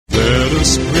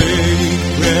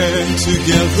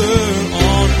together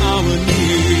on our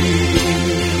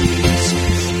knees.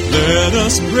 Let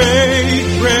us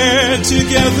break bread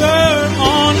together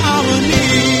on our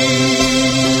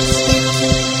knees.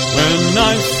 When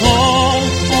I fall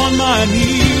on my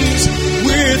knees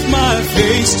with my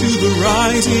face to the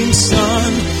rising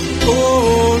sun,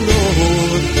 oh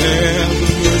Lord, have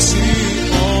mercy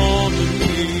on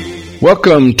me.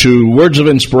 Welcome to Words of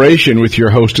Inspiration with your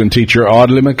host and teacher,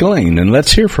 Audley McLean. And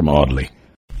let's hear from Audley.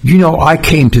 You know, I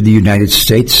came to the United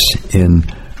States in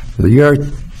the year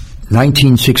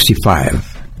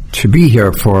 1965 to be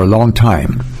here for a long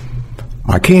time.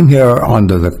 I came here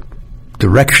under the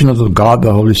direction of the God,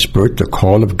 the Holy Spirit, the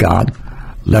call of God.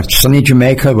 Left sunny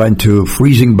Jamaica, went to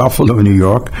freezing Buffalo, New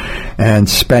York, and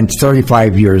spent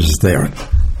 35 years there.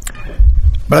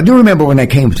 But I do remember when I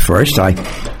came first, I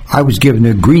was given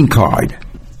a green card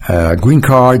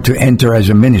to enter as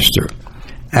a minister.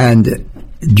 And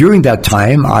during that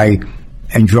time, I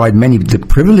enjoyed many of the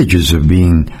privileges of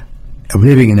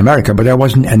living in America, but I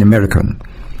wasn't an American.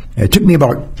 It took me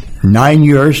about 9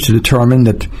 years to determine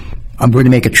that I'm going to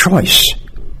make a choice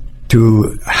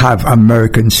to have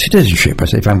American citizenship. I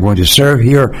said, if I'm going to serve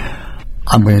here,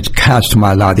 I'm going to cast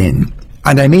my lot in.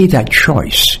 And I made that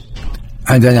choice.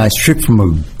 And then I switched from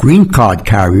a green card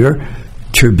carrier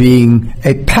to being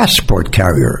a passport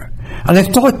carrier. And I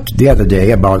thought the other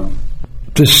day about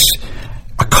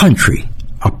a country,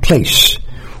 a place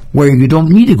where you don't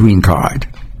need a green card.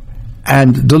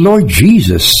 And the Lord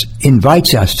Jesus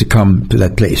invites us to come to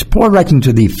that place. Paul, writing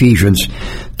to the Ephesians,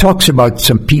 talks about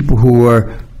some people who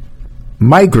were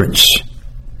migrants,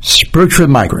 spiritual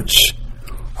migrants,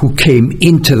 who came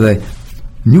into the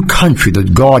new country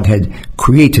that God had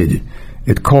created.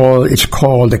 It's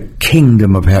called the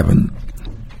kingdom of heaven.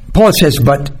 Paul says,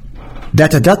 but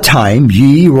that at that time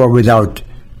ye were without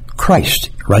Christ,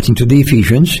 writing to the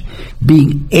Ephesians,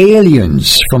 being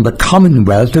aliens from the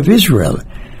commonwealth of Israel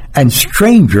and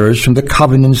strangers from the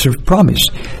covenants of promise.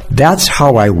 That's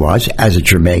how I was as a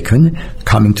Jamaican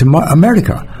coming to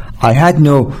America. I had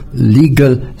no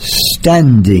legal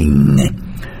standing.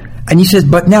 And he says,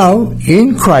 but now,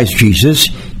 in Christ Jesus,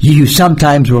 ye who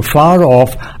sometimes were far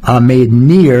off are made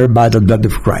near by the blood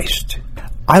of Christ.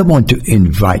 I want to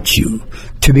invite you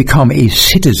to become a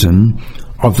citizen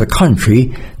of the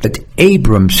country that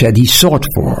Abram said he sought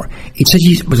for. It says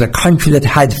it was a country that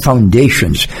had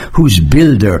foundations, whose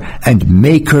builder and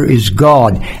maker is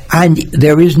God. And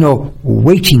there is no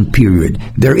waiting period.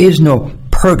 There is no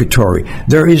purgatory.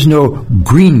 There is no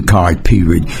green card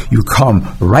period. You come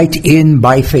right in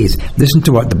by faith. Listen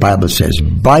to what the Bible says.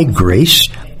 By grace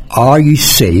are ye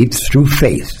saved through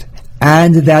faith,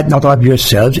 and that not of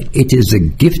yourselves, it is the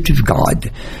gift of God,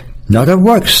 not of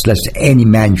works, lest any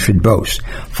man should boast.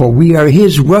 For we are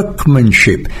his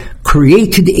workmanship,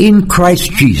 created in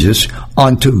Christ Jesus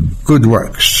unto good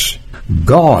works.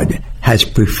 God has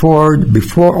before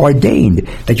ordained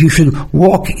that you should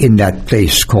walk in that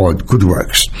place called good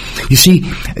works. You see,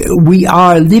 we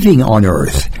are living on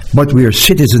earth, but we are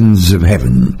citizens of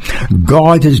heaven.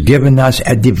 God has given us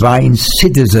a divine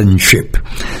citizenship.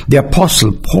 The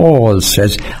Apostle Paul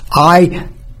says, I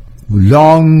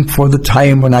long for the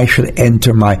time when I shall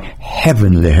enter my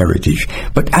heavenly heritage.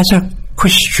 But as a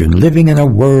Christian living in a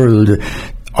world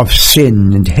of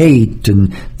sin and hate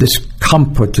and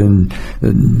discomfort and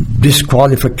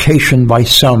disqualification by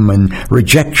some and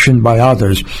rejection by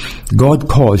others, God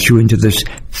calls you into this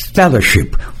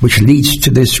fellowship which leads to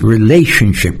this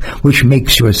relationship which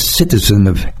makes you a citizen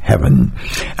of heaven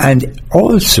and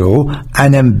also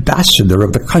an ambassador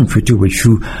of the country to which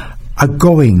you are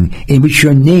going, in which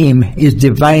your name is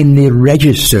divinely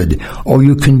registered. Or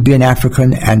you can be an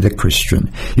African and a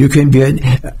Christian. You can be a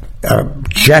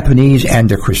Japanese and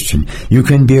a Christian. You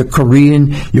can be a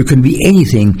Korean. You can be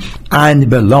anything and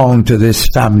belong to this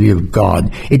family of God.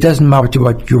 It doesn't matter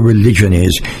what your religion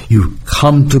is. You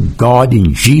come to God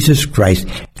in Jesus Christ,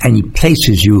 and He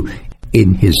places you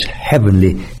in His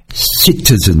heavenly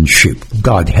citizenship.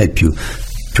 God help you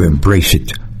to embrace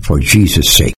it for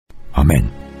Jesus' sake. Amen.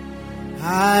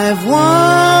 I've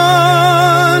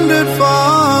wandered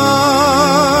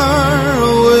far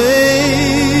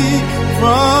away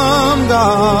from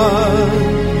God.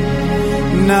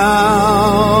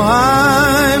 Now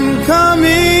I'm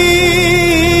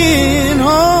coming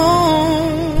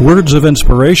home. Words of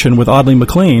Inspiration with Audley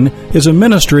McLean is a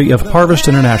ministry of Harvest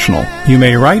International. You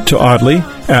may write to Audley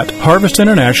at Harvest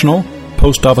International,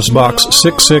 Post Office Box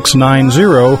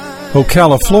 6690,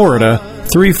 Ocala, Florida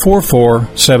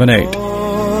 34478.